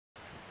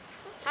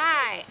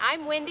Hi,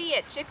 I'm Wendy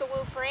at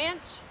Chick-a-Woof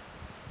Ranch.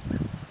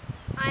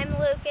 I'm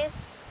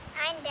Lucas.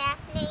 I'm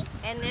Daphne.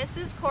 And this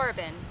is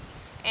Corbin.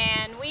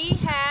 And we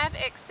have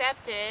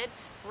accepted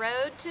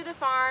Road to the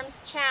Farms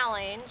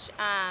Challenge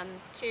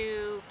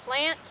to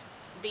plant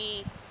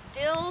the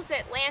Dill's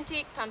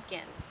Atlantic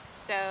pumpkins.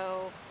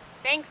 So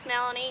thanks,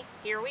 Melanie.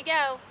 Here we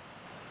go.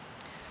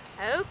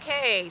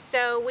 Okay,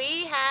 so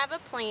we have a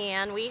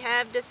plan. We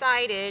have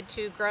decided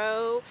to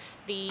grow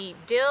the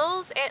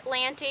Dill's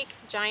Atlantic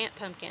giant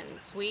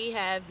pumpkins. We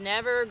have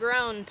never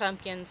grown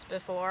pumpkins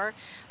before.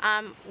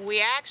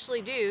 We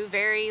actually do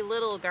very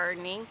little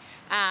gardening.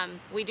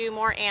 We do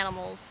more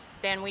animals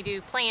than we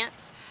do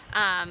plants,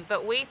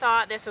 but we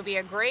thought this would be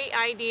a great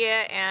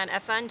idea and a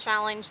fun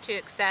challenge to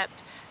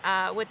accept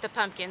with the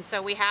pumpkins.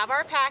 So we have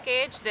our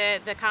package,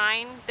 the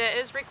kind that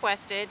is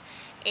requested,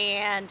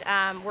 and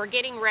we're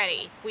getting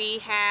ready. We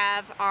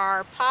have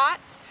our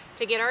pots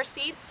to get our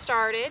seeds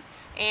started,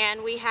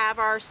 and we have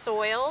our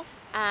soil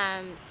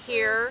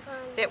here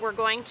that we're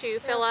going to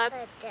fill up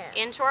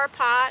into our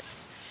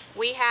pots.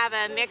 We have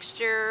a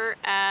mixture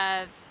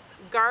of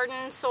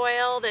garden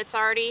soil that's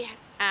already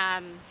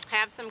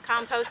have some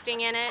composting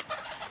in it.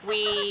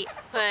 We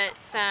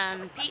put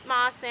some peat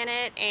moss in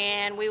it,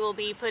 and we will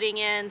be putting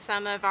in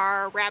some of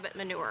our rabbit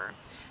manure.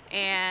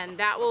 And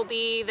that will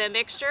be the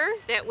mixture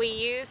that we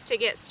use to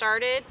get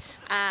started,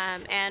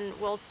 and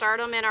we'll start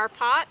them in our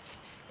pots,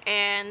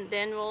 and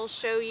then we'll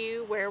show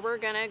you where we're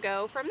gonna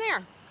go from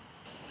there.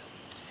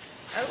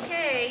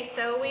 Okay,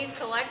 so we've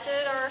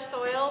collected our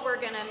soil. We're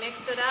gonna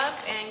mix it up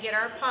and get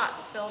our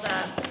pots filled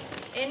up.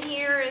 In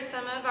here is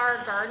some of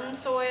our garden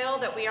soil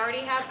that we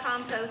already have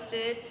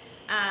composted.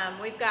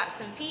 We've got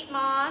some peat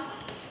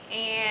moss,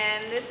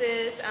 and this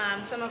is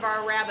some of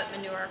our rabbit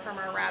manure from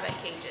our rabbit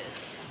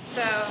cages.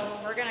 So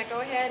we're gonna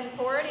go ahead and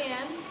pour it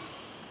in.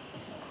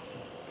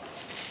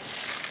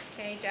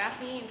 Okay,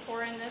 Daphne, you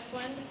pour in this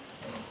one.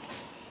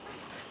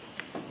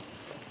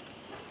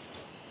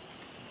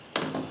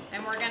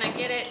 And we're gonna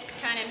get it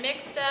kind of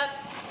mixed up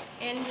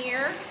in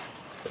here,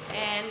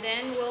 and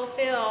then we'll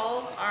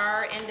fill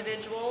our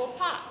individual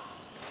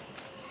pots.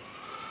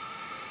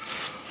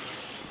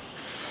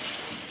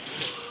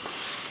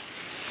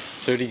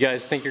 So do you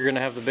guys think you're gonna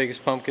have the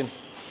biggest pumpkin?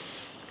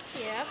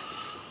 Yep.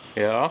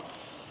 Yeah?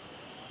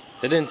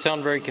 That didn't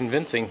sound very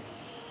convincing.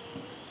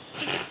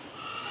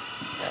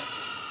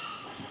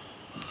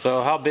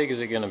 So how big is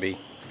it going to be?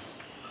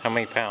 How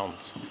many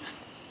pounds?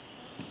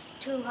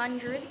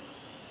 200.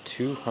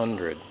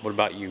 200. What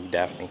about you,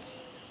 Daphne?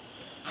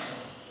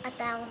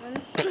 1,000.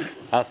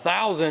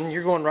 1,000?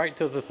 You're going right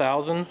to the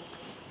 1,000?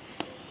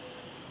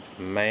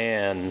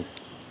 Man.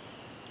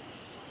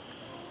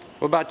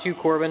 What about you,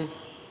 Corbin?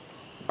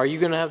 Are you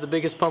going to have the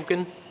biggest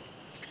pumpkin?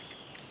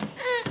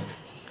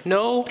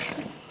 No?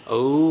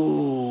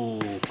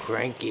 Oh,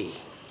 cranky.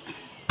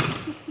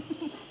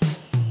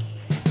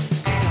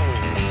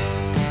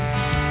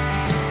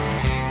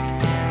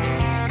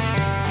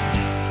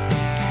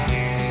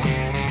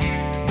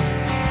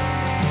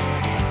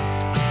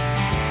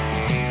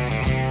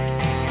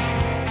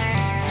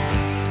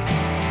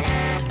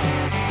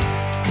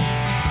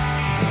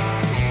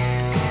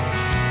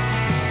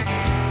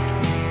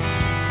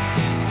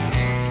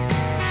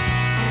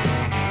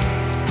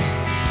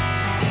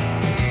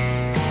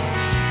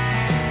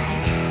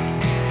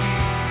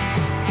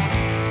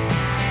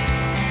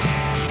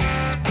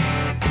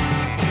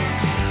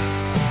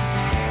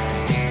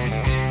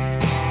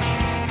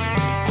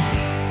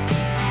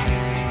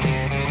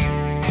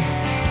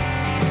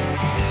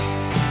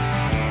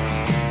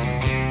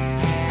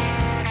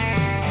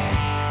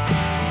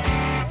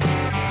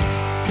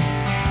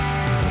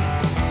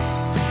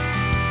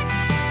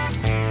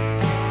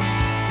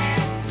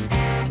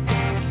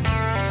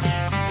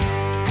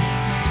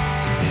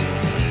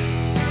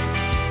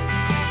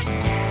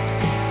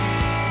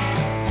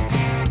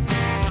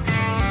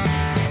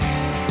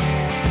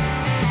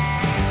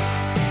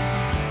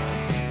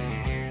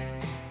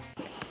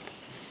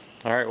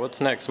 All right, what's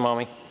next,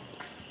 Mommy?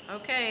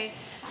 Okay,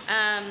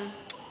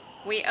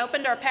 we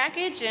opened our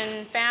package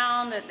and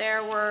found that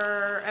there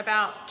were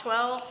about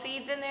 12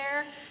 seeds in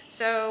there.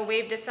 So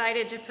we've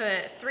decided to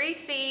put 3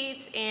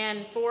 seeds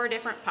in 4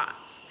 different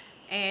pots.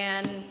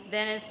 And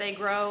then as they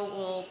grow,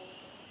 we'll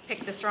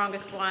pick the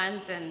strongest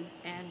ones and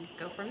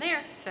go from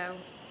there. So,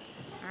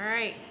 all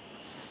right.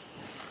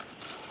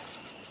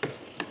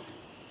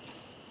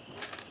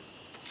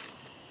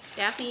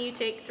 Daphne, you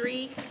take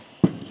 3.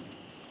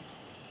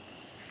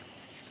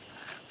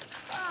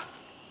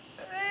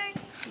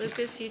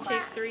 Lucas, you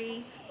take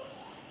 3.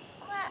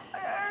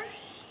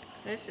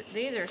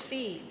 These are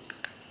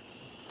seeds.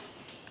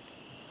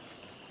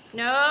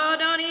 No,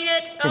 don't eat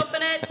it.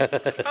 Open it.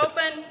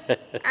 Open.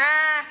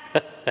 Ah.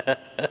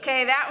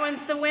 Okay, that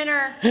one's the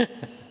winner.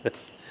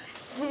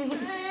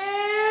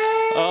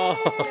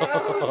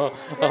 Oh.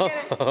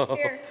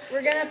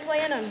 We're gonna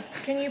plant them.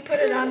 Can you put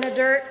it on the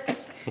dirt?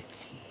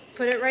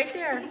 Put it right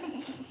there.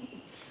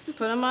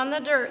 Put them on the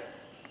dirt.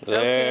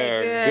 There.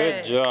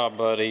 Okay, good job,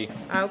 buddy.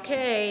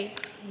 Okay.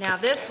 Now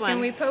this one. Can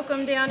we poke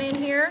them down in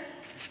here?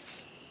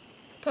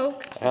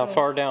 poke. How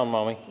far down,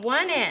 Mommy?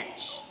 1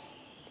 inch.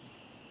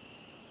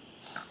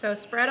 So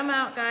spread them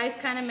out, guys.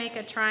 Kind of make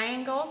a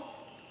triangle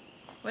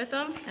with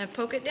them and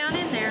poke it down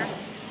in there.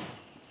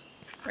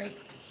 Right.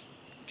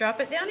 Drop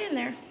it down in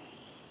there.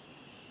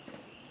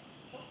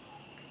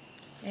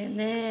 And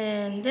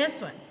then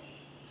this one.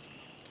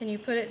 Can you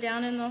put it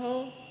down in the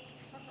hole?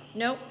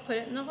 Nope, put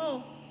it in the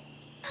hole.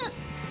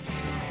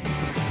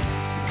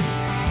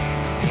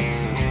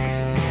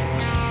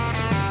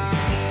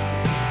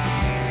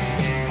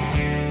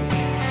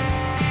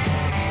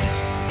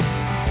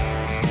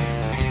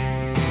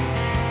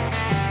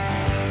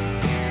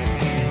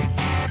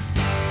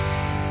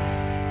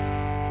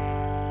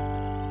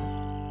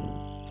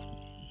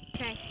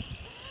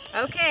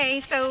 Okay,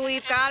 so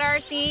we've got our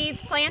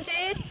seeds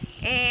planted,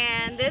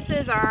 and this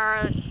is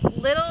our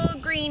little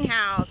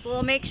greenhouse,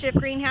 little makeshift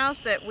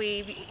greenhouse that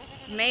we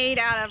made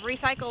out of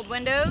recycled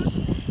windows,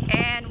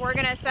 and we're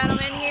gonna set them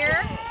in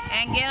here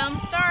and get them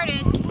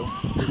started.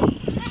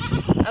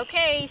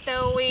 Okay,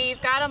 so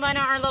we've got them in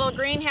our little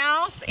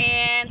greenhouse,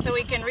 and so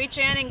we can reach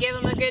in and give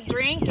them a good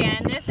drink,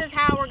 and this is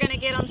how we're gonna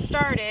get them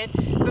started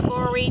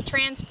before we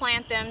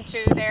transplant them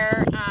to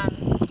their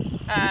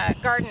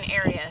garden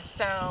area.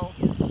 So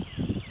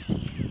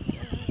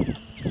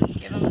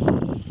give them.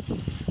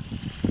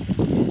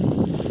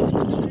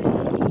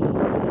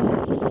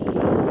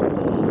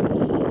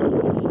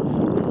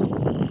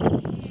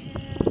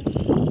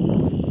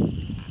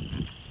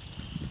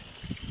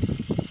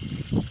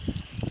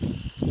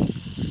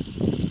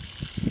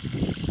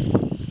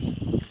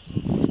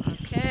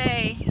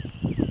 Okay,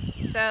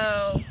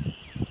 so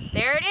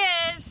there it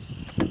is.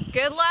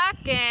 Good luck,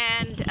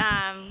 and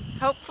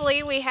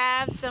hopefully we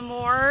have some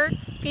more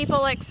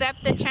people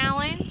accept the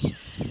challenge.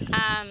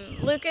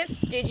 Lucas,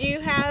 did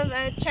you have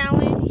a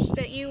challenge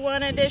that you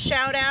wanted to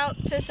shout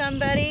out to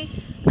somebody?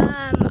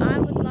 I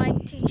would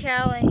like to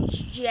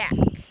challenge Jack.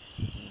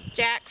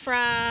 Jack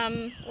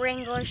from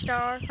Wrangler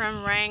Star.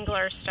 From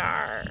Wrangler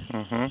Star.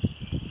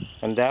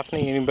 And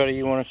Daphne, anybody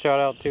you want to shout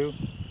out to?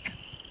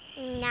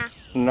 Nah.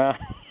 No.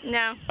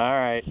 No. All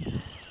right.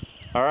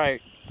 All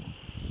right.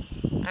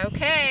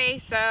 Okay,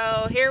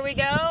 so here we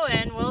go,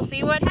 and we'll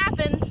see what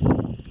happens.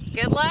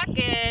 Good luck,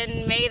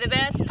 and may the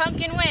best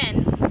pumpkin win.